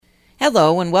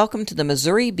Hello and welcome to the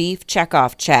Missouri Beef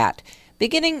Checkoff Chat.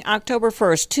 Beginning October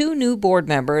 1st, 2 new board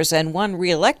members and 1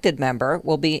 re-elected member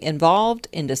will be involved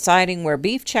in deciding where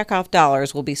beef checkoff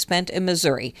dollars will be spent in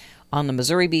Missouri on the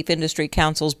Missouri Beef Industry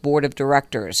Council's Board of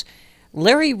Directors.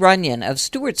 Larry Runyan of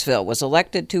Stewartsville was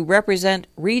elected to represent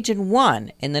Region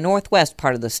 1 in the northwest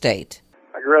part of the state.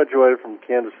 I graduated from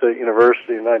Kansas State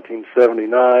University in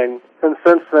 1979, and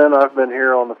since then I've been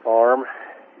here on the farm.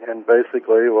 And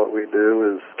basically what we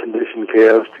do is condition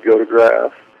calves to go to grass.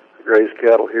 I graze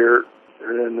cattle here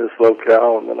in this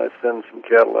locale, and then I send some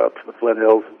cattle out to the Flint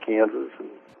Hills in Kansas. And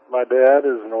my dad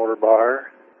is an order buyer,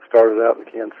 started out in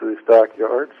the Kansas City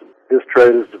stockyards. His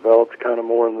trade has developed kind of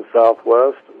more in the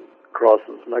southwest and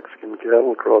crosses Mexican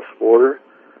cattle across the border.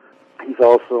 He's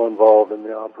also involved in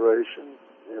the operation.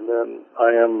 And then I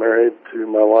am married to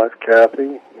my wife,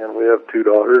 Kathy, and we have 2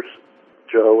 daughters,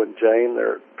 Joe and Jane.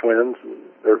 They're twins, and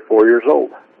they're 4 years old.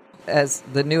 As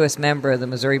the newest member of the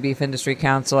Missouri Beef Industry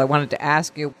Council, I wanted to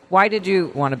ask you, why did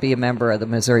you want to be a member of the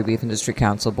Missouri Beef Industry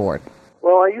Council board?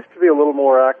 Well, I used to be a little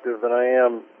more active than I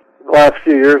am. The last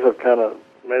few years I've kind of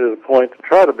made it a point to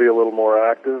try to be a little more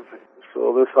active.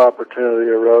 So this opportunity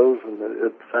arose, and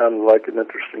it sounded like an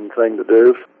interesting thing to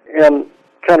do. And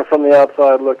kind of from the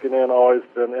outside looking in, always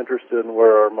been interested in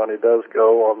where our money does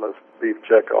go on this beef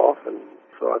checkoff. And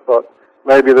so I thought,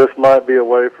 maybe this might be a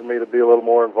way for me to be a little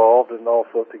more involved and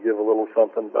also to give a little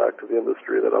something back to the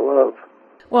industry that I love.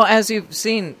 Well, as you've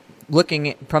seen,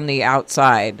 looking from the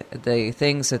outside, the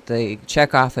things that the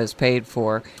checkoff has paid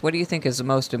for, what do you think is the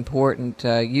most important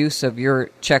use of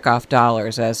your checkoff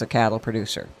dollars as a cattle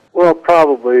producer? Well,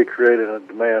 probably creating a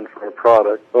demand for a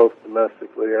product, both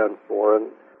domestically and foreign.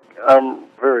 I'm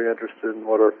very interested in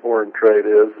what our foreign trade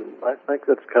is, and I think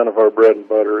that's kind of our bread and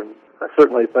butter, and I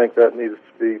certainly think that needs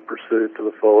to be pursued to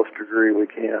the fullest degree we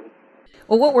can.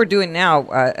 Well, what we're doing now,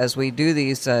 as we do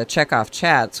these checkoff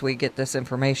chats, we get this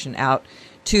information out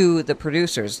to the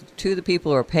producers, to the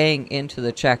people who are paying into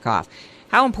the checkoff.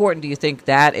 How important do you think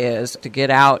that is to get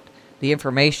out the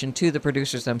information to the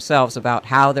producers themselves about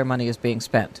how their money is being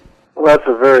spent? Well, that's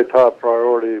a very top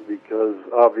priority because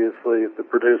obviously if the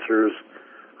producers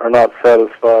are not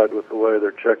satisfied with the way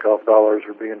their checkoff dollars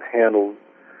are being handled,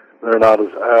 they're not as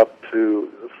apt to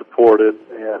support it,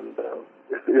 and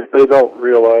if they don't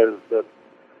realize that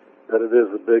it is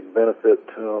a big benefit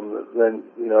to them, then,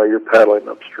 you're paddling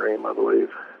upstream, I believe.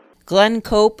 Glen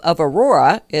of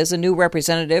Aurora is a new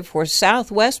representative for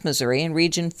Southwest Missouri in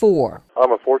Region 4.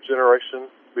 I'm a fourth-generation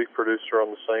beef producer on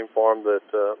the same farm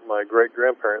that my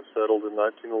great-grandparents settled in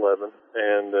 1911,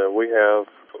 and we have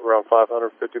around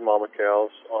 550 mama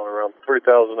cows on around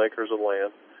 3,000 acres of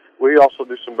land. We also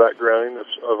do some backgrounding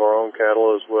of our own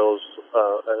cattle as well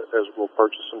as we'll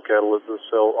purchase some cattle at the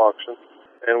sale auction.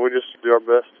 And we just do our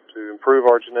best to improve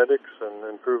our genetics and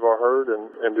improve our herd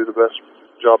and do the best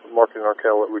job of marketing our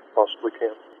cattle that we possibly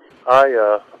can.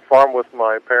 I farm with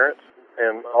my parents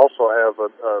and also have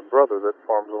a brother that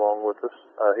farms along with us.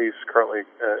 He's currently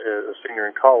a senior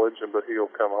in college, but he'll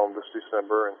come home this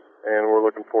December, and we're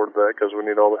looking forward to that because we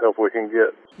need all the help we can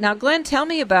get. Now, Glenn, tell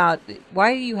me about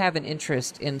why you have an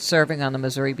interest in serving on the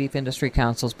Missouri Beef Industry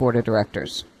Council's Board of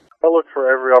Directors. I look for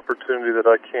every opportunity that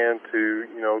I can to,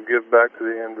 give back to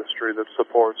the industry that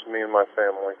supports me and my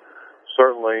family.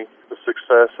 Certainly, the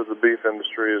success of the beef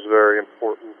industry is very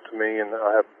important to me, and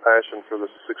I have passion for the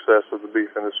success of the beef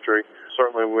industry.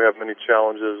 Certainly, we have many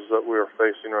challenges that we are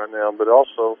facing right now, but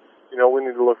also, we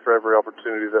need to look for every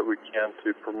opportunity that we can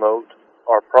to promote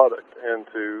our product and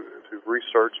to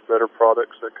research better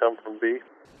products that come from beef.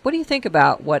 What do you think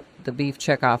about what the beef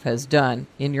checkoff has done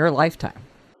in your lifetime?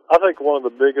 I think one of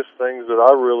the biggest things that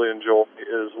I really enjoy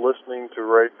is listening to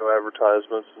radio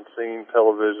advertisements and seeing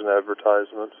television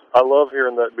advertisements. I love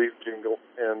hearing that beef jingle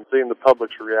and seeing the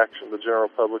public's reaction, the general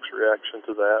public's reaction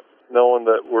to that, knowing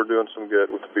that we're doing some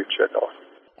good with the beef checkoff.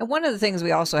 And one of the things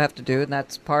we also have to do, and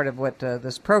that's part of what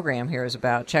this program here is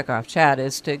about, Checkoff Chat,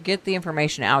 is to get the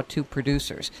information out to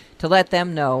producers, to let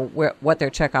them know what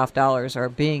their checkoff dollars are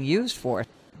being used for.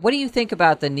 What do you think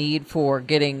about the need for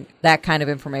getting that kind of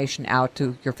information out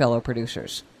to your fellow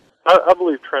producers? I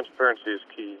believe transparency is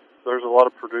key. There's a lot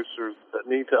of producers that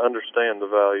need to understand the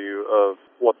value of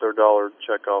what their dollar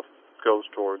checkoff goes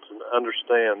towards and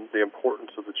understand the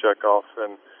importance of the checkoff,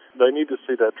 and they need to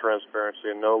see that transparency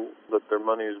and know that their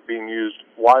money is being used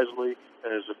wisely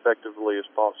and as effectively as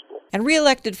possible. And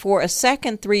re-elected for a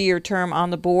second 3-year term on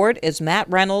the board is Matt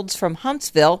Reynolds from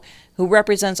Huntsville, who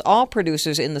represents all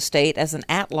producers in the state as an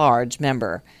at-large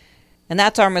member. And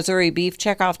that's our Missouri Beef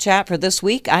Checkoff Chat for this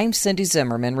week. I'm Cindy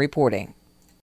Zimmerman reporting.